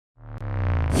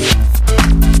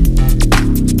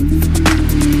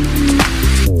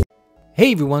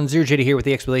Hey everyone, ZeroJada here with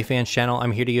the XBLA Fans channel.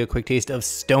 I'm here to give you a quick taste of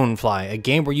Stonefly, a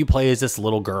game where you play as this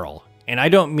little girl. And I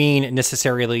don't mean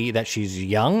necessarily that she's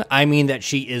young, I mean that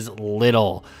she is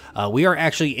little. We are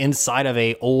actually inside of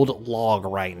a old log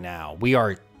right now. We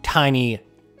are tiny,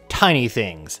 tiny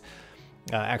things.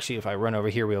 Actually, if I run over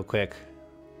here real quick,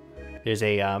 there's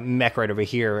a mech right over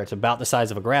here. It's about the size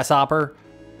of a grasshopper.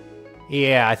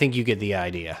 Yeah, I think you get the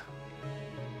idea.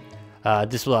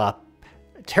 This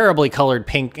terribly colored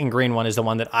pink and green one is the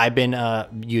one that I've been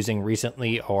using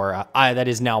recently, or that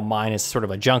is now mine as sort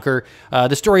of a junker.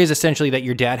 The story is essentially that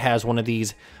your dad has one of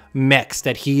these mechs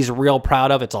that he's real proud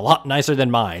of. It's a lot nicer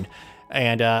than mine.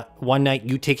 And one night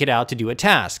you take it out to do a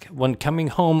task. When coming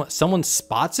home, someone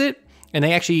spots it and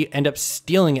they actually end up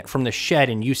stealing it from the shed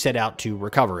and you set out to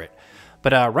recover it.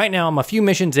 But right now I'm a few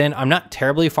missions in. I'm not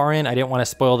terribly far in. I didn't want to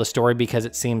spoil the story because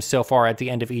it seems so far at the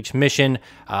end of each mission.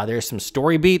 There's some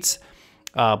story beats.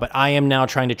 But I am now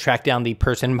trying to track down the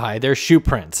person by their shoe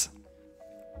prints.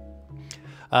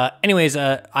 Anyways,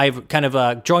 I've kind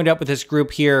of joined up with this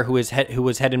group here who was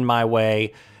heading my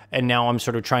way, and now I'm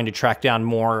sort of trying to track down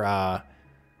more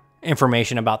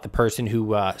information about the person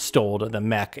who stole the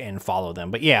mech and follow them.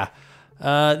 But yeah,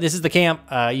 this is the camp.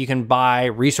 You can buy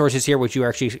resources here, which you are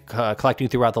actually collecting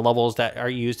throughout the levels that are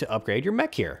used to upgrade your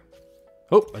mech here.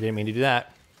 Oh, I didn't mean to do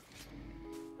that.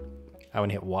 I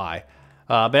wouldn't hit Y.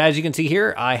 But as you can see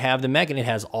here, I have the mech and it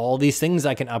has all these things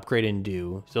I can upgrade and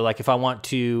do. So like if I want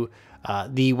to,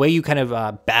 the way you kind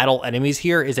of battle enemies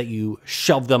here is that you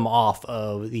shove them off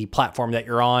of the platform that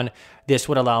you're on. This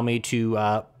would allow me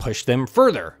to push them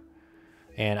further.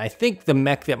 And I think the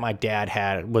mech that my dad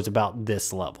had was about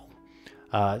this level.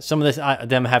 Some of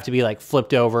them have to be like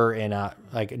flipped over and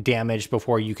like damaged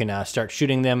before you can start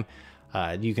shooting them.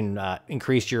 You can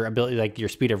increase your ability, like your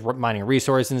speed of mining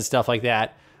resources and stuff like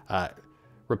that.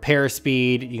 Repair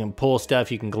speed, you can pull stuff,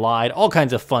 you can glide, all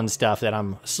kinds of fun stuff that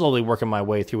I'm slowly working my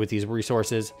way through with these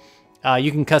resources.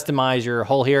 You can customize your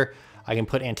hull here. I can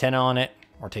put antenna on it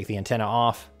or take the antenna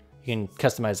off. You can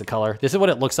customize the color. This is what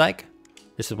it looks like.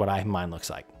 This is what mine looks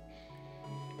like.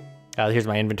 Here's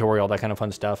my inventory, all that kind of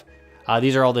fun stuff.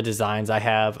 These are all the designs I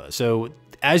have. So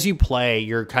as you play,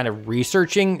 you're kind of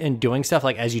researching and doing stuff.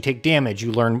 Like as you take damage,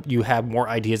 you have more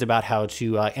ideas about how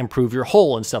to improve your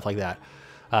hull and stuff like that.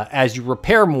 As you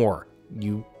repair more,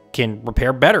 you can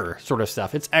repair better sort of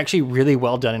stuff. It's actually really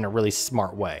well done in a really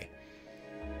smart way.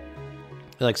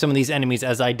 Like some of these enemies,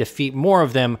 as I defeat more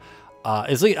of them,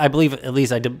 as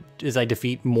I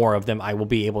defeat more of them, I will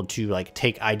be able to like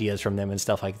take ideas from them and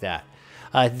stuff like that.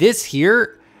 This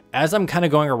here, as I'm kind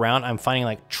of going around, I'm finding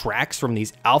like tracks from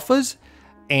these alphas.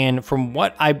 And from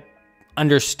what I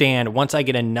understand, once I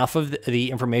get enough of the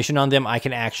information on them, I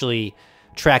can actually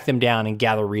track them down and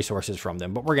gather resources from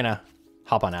them. But we're gonna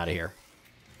hop on out of here.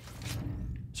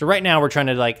 So right now we're trying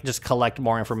to like just collect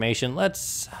more information.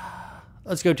 Let's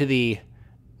go to the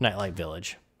Nightlight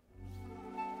Village.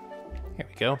 Here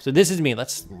we go. So this is me.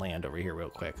 Let's land over here real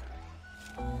quick.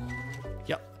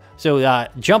 Yep. So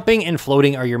jumping and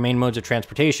floating are your main modes of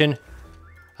transportation.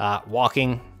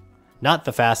 Walking, not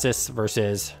the fastest,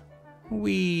 versus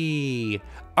whee.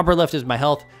 Upper left is my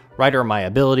health. Right are my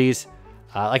abilities.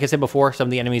 Like I said before, some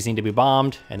of the enemies need to be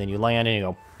bombed, and then you land and you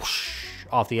go whoosh,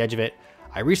 off the edge of it.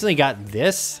 I recently got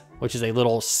this, which is a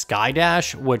little sky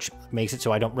dash, which makes it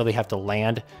so I don't really have to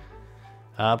land.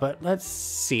 But let's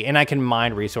see. And I can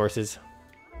mine resources.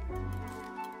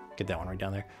 Get that one right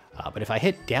down there. But if I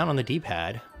hit down on the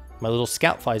D-pad, my little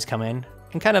scout flies come in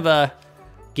and kind of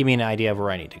give me an idea of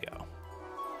where I need to go.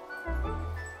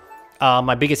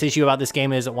 My biggest issue about this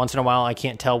game is that once in a while I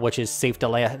can't tell which is safe to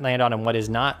land on and what is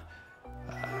not.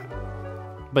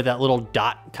 But that little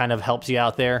dot kind of helps you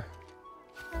out there.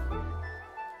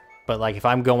 But like if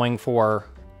I'm going for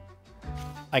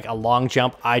like a long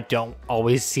jump, I don't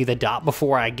always see the dot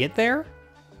before I get there.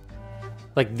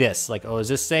 Like this, like, oh, is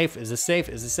this safe? Is this safe?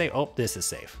 Is this safe? Oh, this is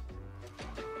safe.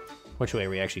 Which way are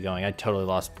we actually going? I totally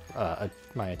lost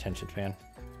my attention span.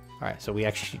 All right, so we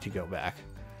actually need to go back.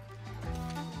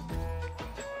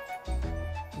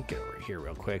 Get over here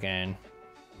real quick and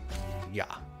yeah.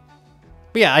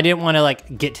 But yeah, I didn't want to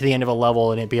like get to the end of a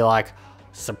level and it'd be like,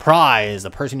 surprise,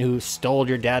 the person who stole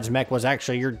your dad's mech was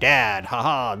actually your dad.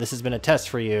 Haha, this has been a test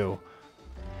for you.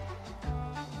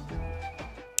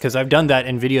 Because I've done that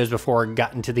in videos before,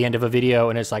 gotten to the end of a video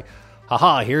and it's like,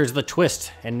 haha, here's the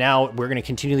twist. And now we're going to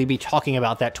continually be talking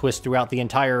about that twist throughout the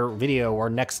entire video or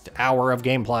next hour of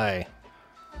gameplay.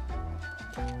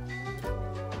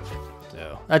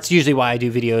 So that's usually why I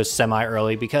do videos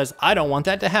semi-early, because I don't want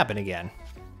that to happen again.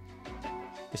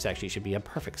 This actually should be a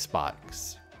perfect spot.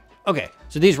 Okay,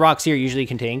 so these rocks here usually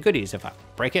contain goodies. If I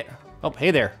break it, oh,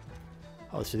 hey there.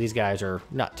 Oh, so these guys are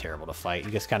not terrible to fight.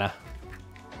 You just kind of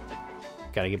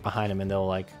got to get behind them and they'll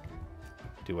like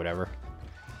do whatever.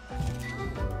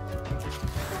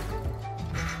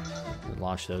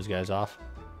 Launch those guys off.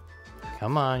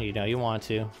 Come on, you know you want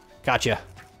to. Gotcha.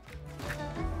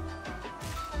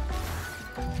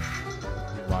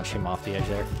 Launch him off the edge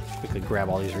there. Quickly grab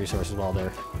all these resources while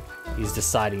he's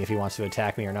deciding if he wants to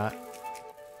attack me or not.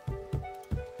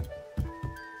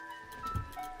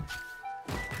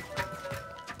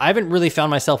 I haven't really found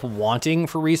myself wanting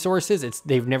for resources.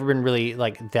 They've never been really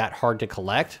like that hard to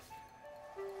collect.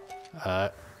 Get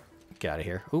out of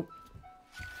here. Oop.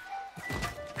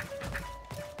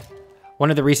 One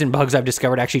of the recent bugs I've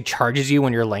discovered actually charges you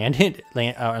when you're landed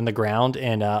on the ground,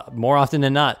 and more often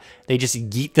than not, they just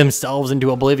yeet themselves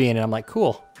into oblivion, and I'm like,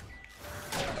 cool.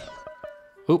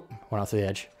 Oop, went off the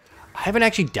edge. I haven't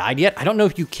actually died yet. I don't know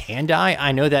if you can die.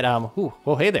 I know that, ooh,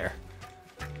 well, hey there.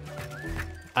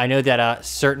 I know that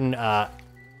certain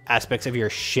aspects of your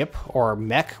ship or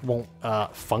mech won't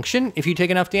function if you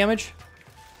take enough damage.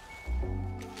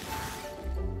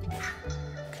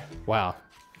 Wow.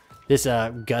 This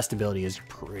gust ability is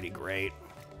pretty great.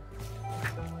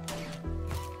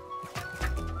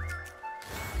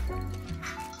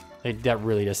 That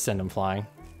really does send them flying.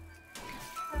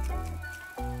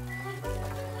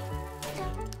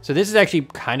 So this is actually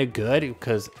kind of good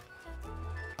because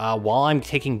while I'm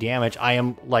taking damage, I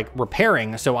am like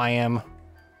repairing. So I am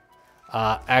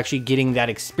actually getting that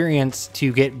experience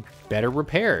to get better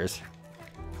repairs.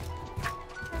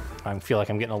 I feel like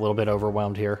I'm getting a little bit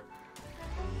overwhelmed here.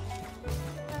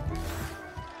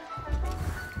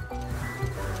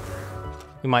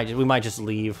 We might just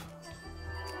leave.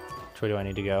 Which way do I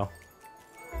need to go?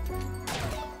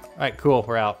 All right, cool.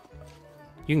 We're out.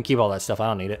 You can keep all that stuff. I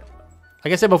don't need it.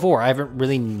 Like I said before, I haven't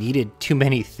really needed too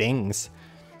many things.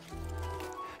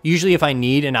 Usually if I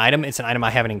need an item, it's an item I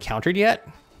haven't encountered yet.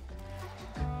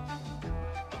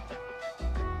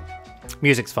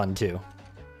 Music's fun too.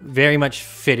 Very much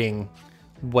fitting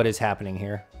what is happening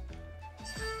here.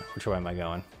 Which way am I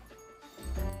going?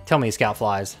 Tell me, scout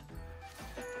flies.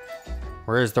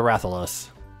 Where is the Rathalos?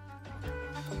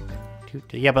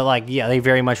 Yeah, but like, yeah, they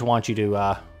very much want you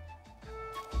to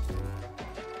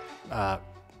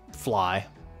fly.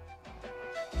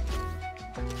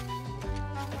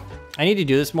 I need to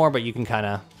do this more, but you can kind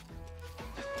of...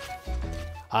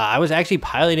 I was actually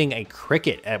piloting a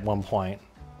cricket at one point.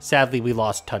 Sadly, we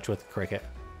lost touch with the cricket.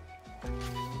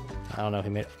 I don't know if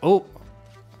he made... Oh!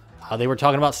 They were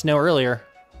talking about snow earlier.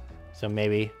 So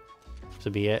maybe this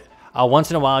will be it. Once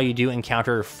in a while, you do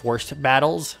encounter forced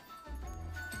battles.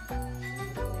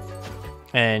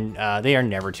 And they are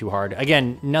never too hard.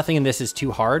 Again, nothing in this is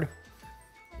too hard.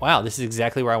 Wow, this is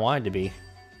exactly where I wanted to be.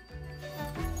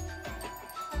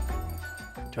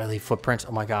 Do I leave footprints?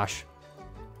 Oh my gosh.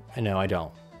 No, I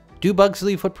don't. Do bugs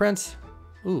leave footprints?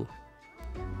 Ooh.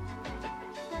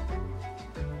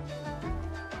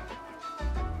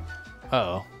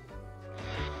 Uh-oh.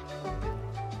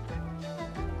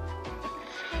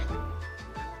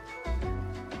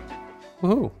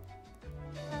 Woohoo.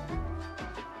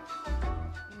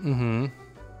 Mm-hmm.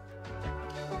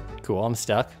 Cool, I'm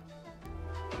stuck.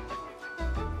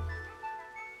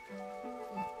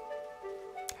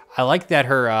 I like that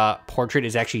her portrait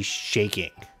is actually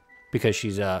shaking because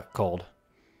she's cold.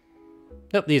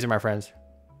 Nope, these are my friends.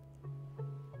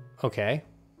 Okay.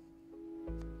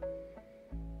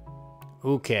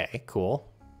 Okay, cool.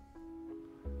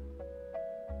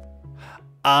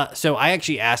 So I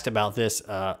actually asked about this,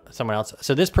 someone else.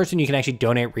 So this person, you can actually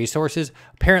donate resources.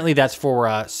 Apparently that's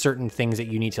for certain things that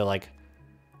you need to like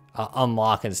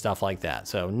unlock and stuff like that.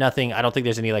 So nothing, I don't think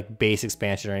there's any like base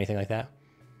expansion or anything like that.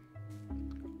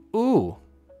 Ooh.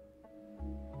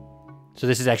 So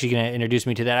this is actually going to introduce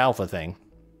me to that alpha thing.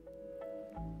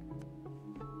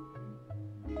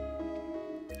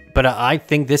 But I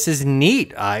think this is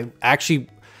neat. I actually,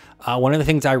 one of the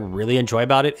things I really enjoy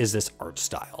about it is this art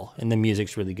style. And the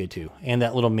music's really good too. And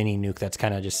that little mini nuke that's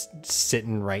kind of just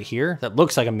sitting right here. That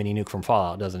looks like a mini nuke from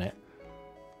Fallout, doesn't it?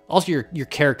 Also, your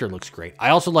character looks great. I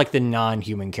also like the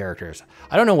non-human characters.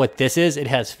 I don't know what this is. It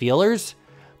has feelers,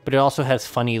 but it also has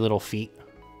funny little feet.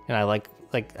 And I like,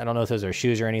 I don't know if those are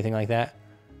shoes or anything like that.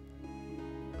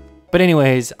 But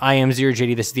anyways, I am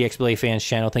ZeroJD. This is the XBLA Fans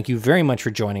channel. Thank you very much for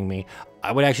joining me.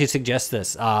 I would actually suggest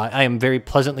this. I am very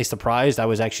pleasantly surprised. I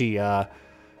was actually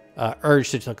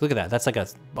urged to look at that. That's like a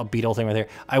beetle thing right there.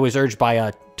 I was urged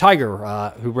by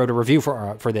Tiger, who wrote a review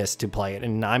for this to play it,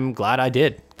 and I'm glad I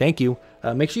did. Thank you.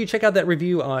 Make sure you check out that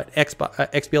review on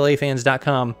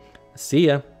XBLAfans.com. See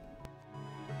ya.